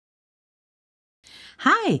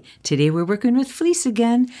Hi, today we're working with fleece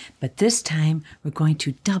again, but this time we're going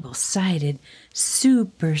to double-sided,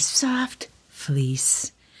 super soft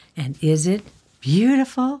fleece. And is it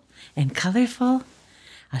beautiful and colorful?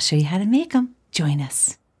 I'll show you how to make them. Join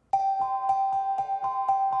us.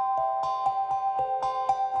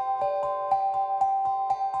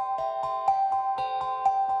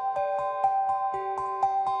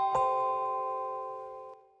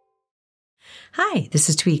 Hi, this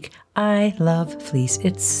is Tweek. I love fleece.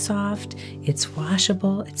 It's soft, it's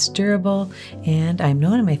washable, it's durable, and I'm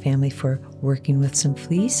known in my family for working with some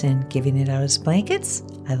fleece and giving it out as blankets.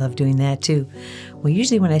 I love doing that too. Well,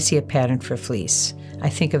 usually when I see a pattern for fleece, I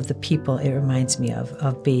think of the people it reminds me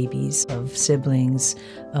of babies, of siblings,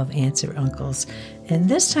 of aunts or uncles. And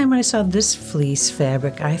this time when I saw this fleece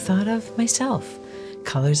fabric, I thought of myself.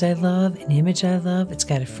 Colors I love, an image I love. It's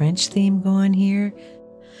got a French theme going here.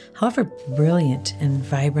 However brilliant and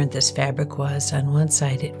vibrant this fabric was on one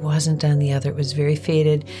side, it wasn't on the other. It was very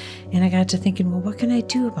faded. And I got to thinking, well, what can I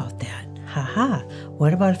do about that? Haha,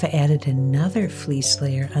 what about if I added another fleece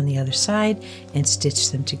layer on the other side and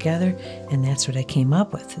stitched them together? And that's what I came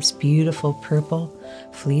up with, this beautiful purple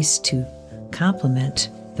fleece to complement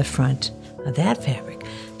the front of that fabric.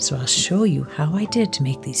 So I'll show you how I did to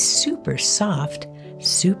make these super soft,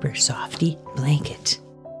 super softy blanket.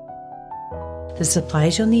 The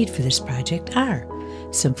supplies you'll need for this project are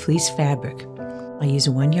some fleece fabric. I use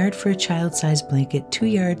 1 yard for a child-sized blanket, 2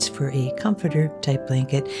 yards for a comforter type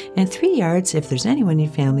blanket, and 3 yards if there's anyone in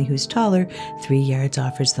your family who's taller. 3 yards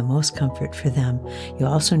offers the most comfort for them.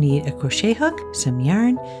 You'll also need a crochet hook, some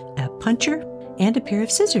yarn, a puncher, and a pair of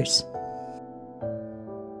scissors.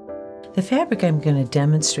 The fabric I'm going to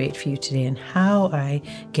demonstrate for you today and how I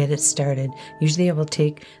get it started. Usually I will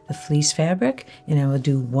take the fleece fabric and I will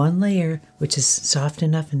do one layer which is soft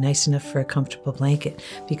enough and nice enough for a comfortable blanket.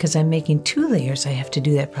 Because I'm making 2 layers, I have to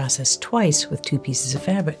do that process twice with 2 pieces of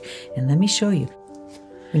fabric. And let me show you.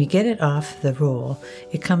 When you get it off the roll,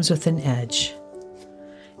 it comes with an edge.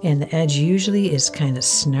 And the edge usually is kind of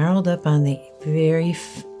snarled up on the very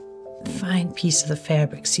fine piece of the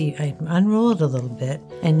fabric. See, I unroll it a little bit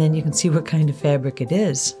and then you can see what kind of fabric it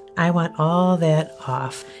is. I want all that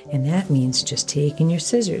off, and that means just taking your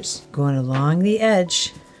scissors, going along the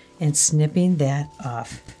edge and snipping that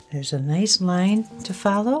off. There's a nice line to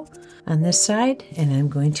follow on this side, and I'm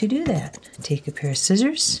going to do that. Take a pair of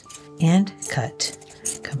scissors and cut.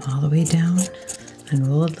 Come all the way down,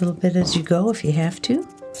 unroll a little bit as you go if you have to.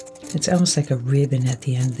 It's almost like a ribbon at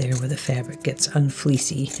the end there where the fabric gets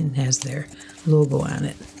unfleecy and has their logo on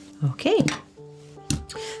it. Okay,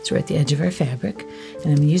 so we're at the edge of our fabric, and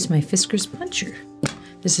I'm going to use my Fiskars puncher.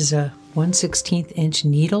 This is a 1/16 inch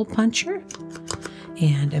needle puncher,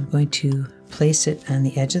 and I'm going to place it on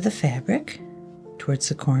the edge of the fabric towards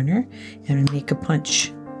the corner and make a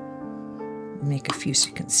punch. Make a few so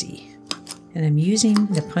you can see. And I'm using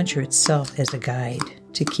the puncher itself as a guide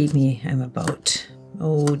to keep me, I'm about,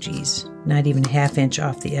 oh geez, not even a ½ inch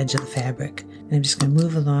off the edge of the fabric. And I'm just going to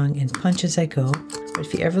move along and punch as I go. But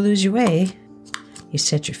if you ever lose your way, you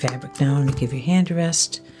set your fabric down and give your hand a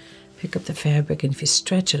rest, pick up the fabric, and if you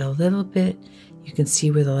stretch it a little bit, you can see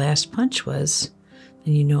where the last punch was,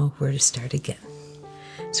 and you know where to start again.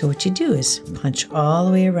 So what you do is punch all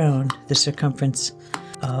the way around the circumference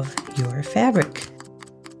of your fabric.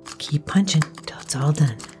 Keep punching till it's all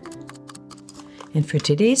done. And for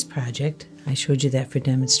today's project, I showed you that for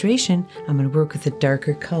demonstration, I'm going to work with a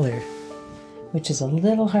darker color, which is a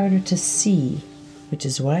little harder to see, which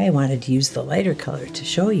is why I wanted to use the lighter color to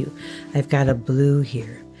show you. I've got a blue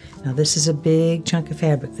here. Now this is a big chunk of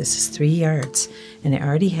fabric. This is 3 yards, and I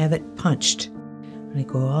already have it punched. I'm going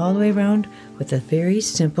to go all the way around with a very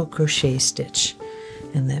simple crochet stitch.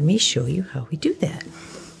 And let me show you how we do that.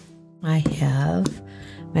 I have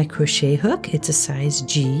my crochet hook. It's a size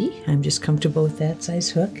G. I'm just comfortable with that size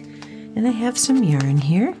hook. And I have some yarn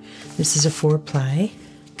here. This is a 4-ply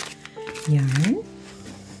yarn.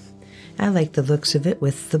 I like the looks of it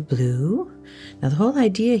with the blue. Now the whole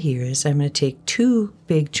idea here is I'm going to take 2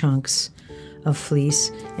 big chunks of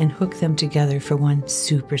fleece and hook them together for one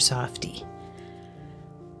super softie.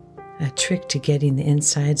 A trick to getting the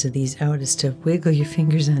insides of these out is to wiggle your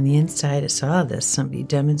fingers on the inside. I saw this, somebody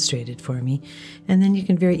demonstrated for me. And then you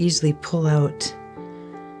can very easily pull out.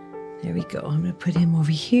 There we go. I'm going to put him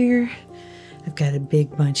over here. I've got a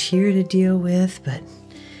big bunch here to deal with, but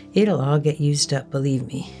it'll all get used up, believe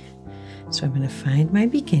me. So I'm going to find my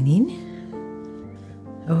beginning.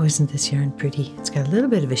 Oh, isn't this yarn pretty? It's got a little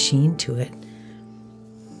bit of a sheen to it.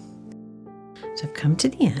 So I've come to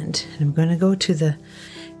the end, and I'm going to go to the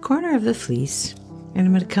corner of the fleece, and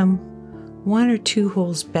I'm going to come 1 or 2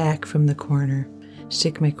 holes back from the corner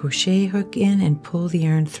stick my crochet hook in and pull the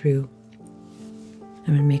yarn through. I'm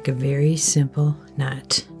going to make a very simple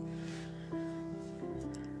knot.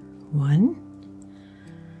 1,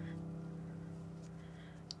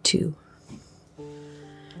 2.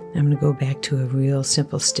 I'm going to go back to a real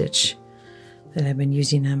simple stitch that I've been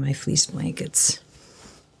using on my fleece blankets.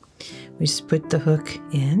 We just put the hook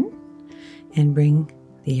in and bring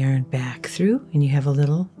the yarn back through, and you have a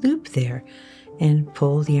little loop there, and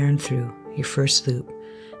pull the yarn through your first loop.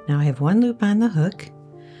 Now I have one loop on the hook.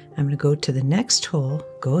 I'm going to go to the next hole,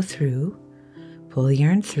 go through, pull the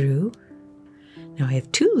yarn through. Now I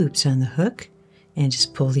have 2 loops on the hook and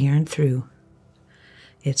just pull the yarn through.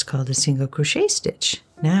 It's called a single crochet stitch.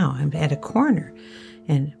 Now I'm at a corner,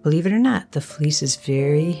 and believe it or not, the fleece is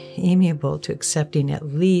very amiable to accepting at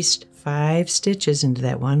least 5 stitches into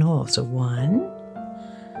that one hole. So 1,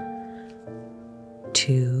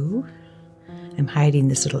 2, I'm hiding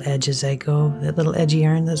this little edge as I go, that little edgy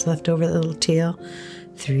yarn that's left over, that little tail.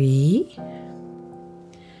 3,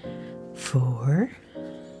 4,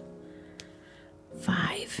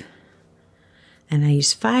 5. And I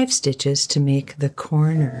use 5 stitches to make the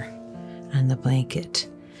corner on the blanket.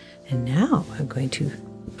 And now I'm going to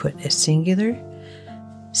put a singular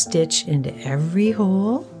stitch into every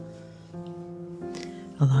hole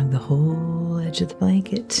along the whole edge of the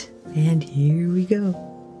blanket. And here we go.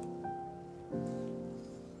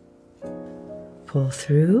 Pull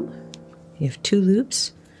through. You have 2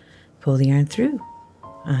 loops. Pull the yarn through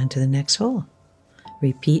onto the next hole.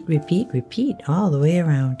 Repeat, repeat, repeat all the way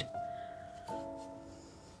around.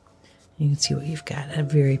 You can see what you've got, a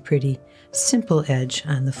very pretty, simple edge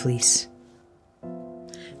on the fleece.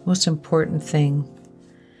 Most important thing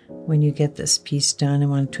when you get this piece done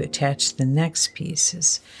and want to attach the next piece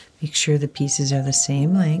is make sure the pieces are the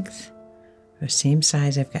same length or same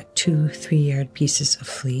size. I've got 2 3-yard pieces of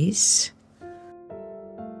fleece.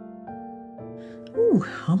 Ooh,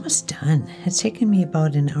 almost done. It's taken me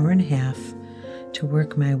about an hour and a half to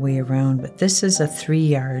work my way around, but this is a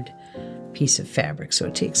 3-yard piece of fabric, so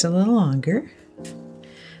it takes a little longer.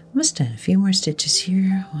 Almost done. A few more stitches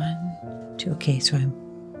here. 1, 2. Okay, so I'm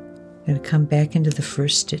going to come back into the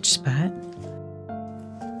first stitch spot,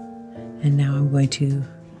 and now I'm going to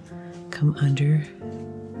come under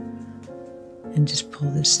and just pull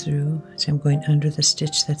this through. So I'm going under the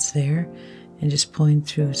stitch that's there and just pulling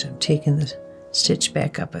through. So I'm taking the stitch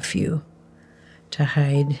back up a few to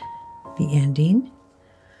hide the ending.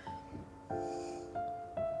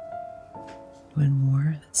 One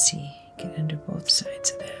more. Let's see. Get under both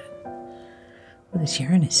sides of that. Well, this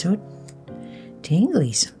yarn is so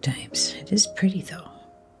tangly sometimes. It is pretty though.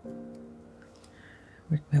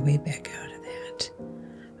 Work my way back out of that.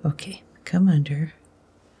 Okay, come under.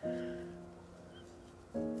 There,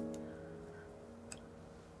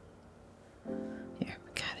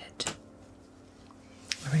 we got it.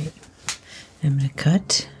 All right, I'm going to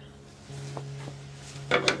cut.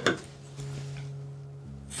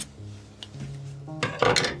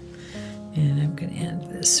 And I'm going to end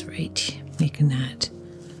this right, make a knot.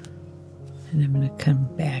 And I'm going to come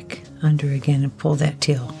back under again and pull that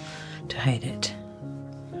tail to hide it.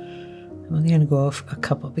 I'm only going to go off a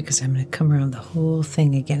couple because I'm going to come around the whole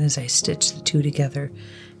thing again as I stitch the 2 together,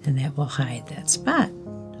 and that will hide that spot.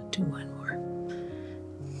 I'll do one more.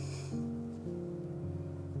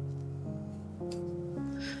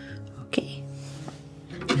 Okay.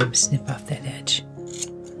 I'm going to snip off that edge,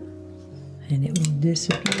 and it will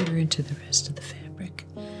disappear into the rest of the fabric.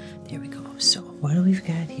 There we go. So what do we've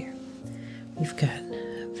got here? We've got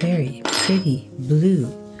a very pretty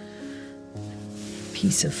blue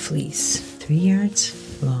piece of fleece, 3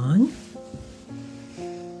 yards long,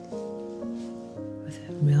 with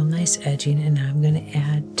a real nice edging, and now I'm going to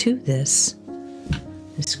add to this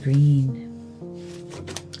green.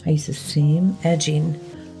 I use the same edging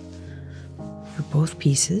for both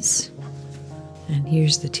pieces. And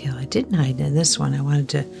here's the tail. I didn't hide in this one. I wanted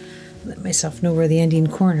to let myself know where the ending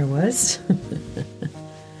corner was.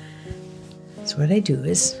 So what I do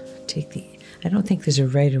is take I don't think there's a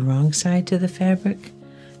right or wrong side to the fabric.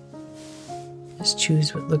 Just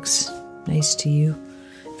choose what looks nice to you.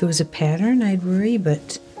 If it was a pattern, I'd worry,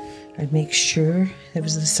 but I'd make sure that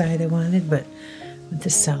was the side I wanted. But with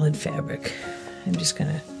this solid fabric, I'm just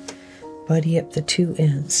going to buddy up the 2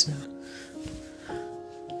 ends. Now,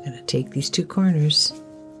 I'm going to take these 2 corners.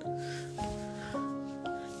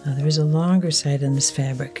 Now there is a longer side on this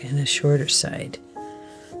fabric and a shorter side.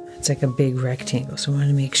 It's like a big rectangle, so I want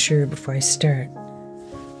to make sure before I start.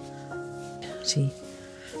 See,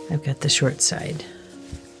 I've got the short side.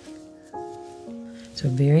 So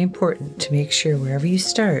very important to make sure wherever you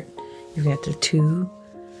start, you've got the 2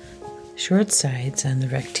 short sides on the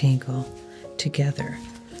rectangle together.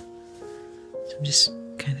 So I'm just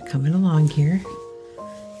kind of coming along here,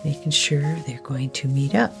 making sure they're going to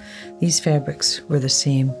meet up. These fabrics were the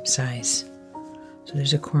same size. So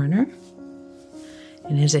there's a corner.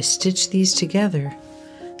 And as I stitch these together,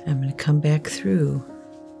 I'm going to come back through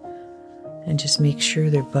and just make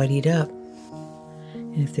sure they're buddied up.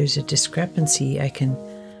 And if there's a discrepancy, I can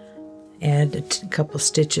add a couple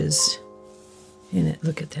stitches in it.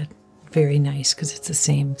 Look at that. Very nice, because it's the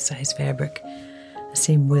same size fabric, the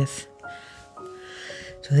same width.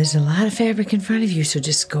 So there's a lot of fabric in front of you, so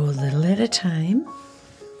just go a little at a time.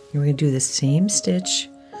 And we're going to do the same stitch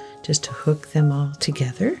just to hook them all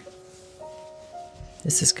together.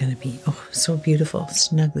 This is going to be, oh, so beautiful,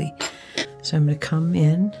 snugly. So I'm going to come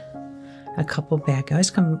in a couple back. I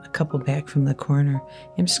always come a couple back from the corner.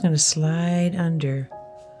 I'm just going to slide under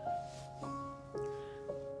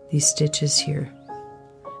these stitches here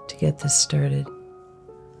to get this started.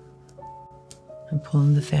 I'm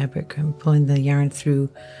pulling the fabric, I'm pulling the yarn through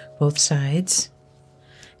both sides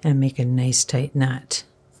and make a nice tight knot.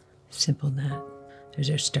 Simple knot. There's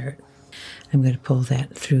our start. I'm going to pull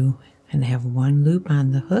that through and have one loop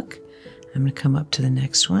on the hook. I'm going to come up to the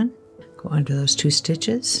next one, go under those 2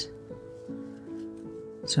 stitches.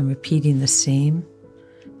 So I'm repeating the same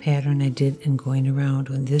pattern I did in going around.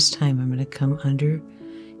 And this time I'm going to come under.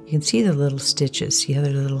 You can see the little stitches. See how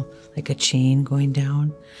they're little, like a chain going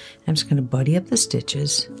down? I'm just going to buddy up the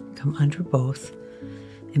stitches, come under both,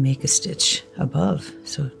 and make a stitch above.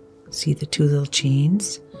 So see the 2 little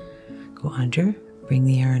chains? Go under, bring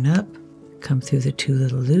the yarn up, come through the 2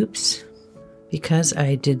 little loops. Because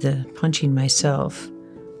I did the punching myself,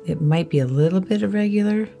 it might be a little bit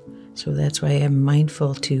irregular, so that's why I'm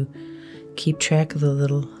mindful to keep track of the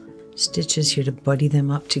little stitches here to buddy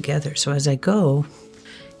them up together. So as I go,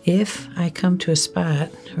 if I come to a spot,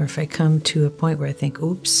 or if I come to a point where I think,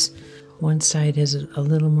 oops, one side has a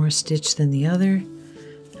little more stitch than the other,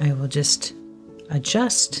 I will just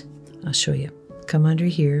adjust. I'll show you. Come under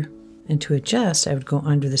here, and to adjust, I would go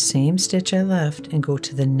under the same stitch I left and go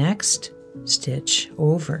to the next stitch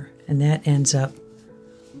over, and that ends up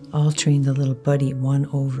altering the little buddy one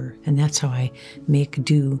over. And that's how I make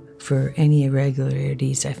do for any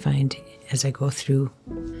irregularities I find as I go through.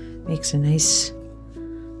 Makes a nice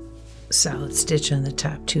solid stitch on the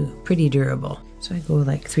top too, pretty durable. So I go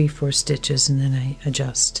like 3-4 stitches and then I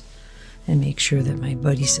adjust and make sure that my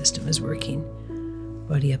buddy system is working.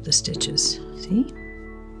 Buddy up the stitches, see?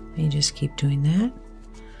 And you just keep doing that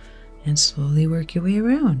and slowly work your way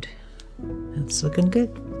around. That's looking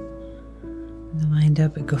good. When they're lined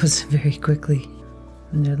up, it goes very quickly.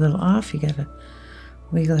 When they're a little off, you gotta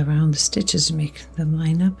wiggle around the stitches to make them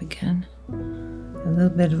line up again. A little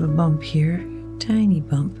bit of a bump here, tiny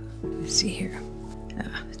bump. Let's see here.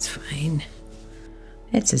 Ah, it's fine.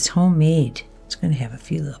 It's homemade. It's going to have a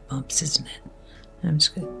few little bumps, isn't it? I'm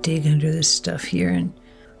just going to dig under this stuff here and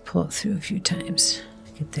pull it through a few times.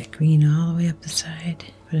 Get that green all the way up the side.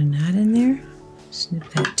 Put a knot in there. Snip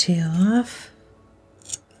that tail off.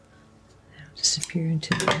 That'll disappear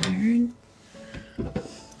into the yarn.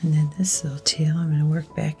 And then this little tail I'm going to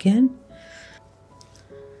work back in.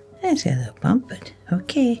 It's got a little bump, but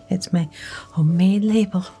okay. It's my homemade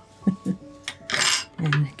label.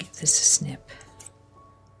 And give this a snip.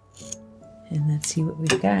 And let's see what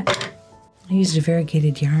we've got. I used a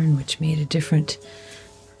variegated yarn which made a different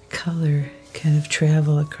color kind of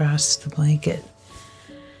travel across the blanket.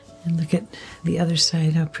 And look at the other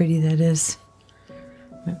side, how pretty that is.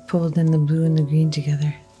 I pulled in the blue and the green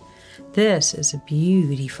together. This is a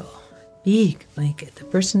beautiful big blanket. The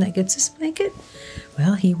person that gets this blanket,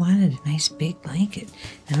 well, he wanted a nice big blanket.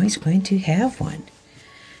 Now he's going to have one.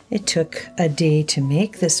 It took a day to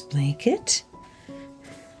make this blanket,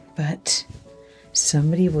 but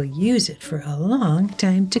somebody will use it for a long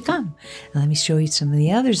time to come. Now let me show you some of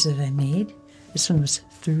the others that I made. This one was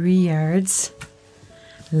 3 yards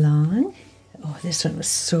long. Oh, this one was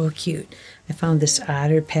so cute. I found this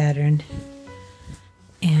otter pattern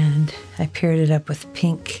and I paired it up with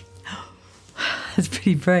pink. That's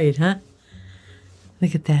pretty bright, huh?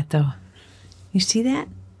 Look at that though. You see that?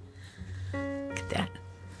 Look at that.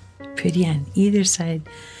 Pretty on either side.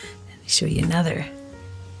 Let me show you another.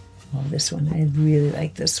 Oh, this one, I really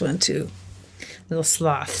like this one too. Little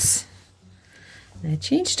sloths. And I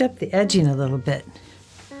changed up the edging a little bit.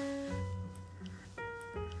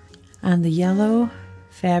 On the yellow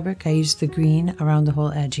fabric, I used the green around the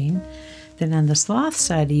whole edging. Then on the sloth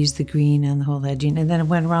side, I used the green on the whole edging. And then it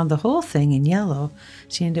went around the whole thing in yellow.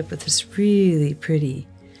 So you end up with this really pretty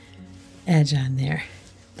edge on there.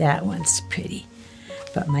 That one's pretty.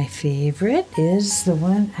 But my favorite is the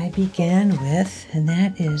one I began with, and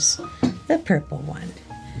that is the purple one.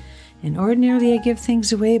 And ordinarily I give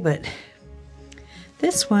things away, but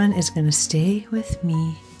this one is going to stay with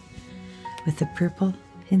me with the purple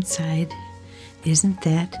inside. Isn't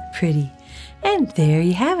that pretty? And there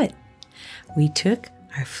you have it. We took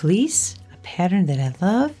our fleece, a pattern that I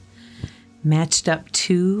love, matched up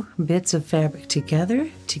 2 bits of fabric together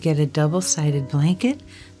to get a double-sided blanket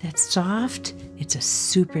that's soft. It's a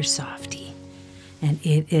super softie, and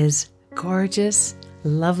it is gorgeous,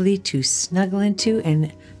 lovely to snuggle into,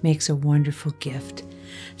 and makes a wonderful gift.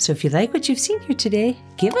 So if you like what you've seen here today,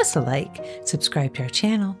 give us a like, subscribe to our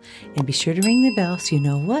channel, and be sure to ring the bell so you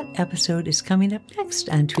know what episode is coming up next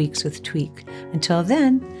on Tweaks with Tweek. Until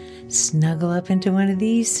then, snuggle up into one of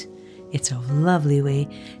these. It's a lovely way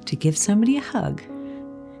to give somebody a hug.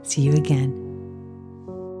 See you again.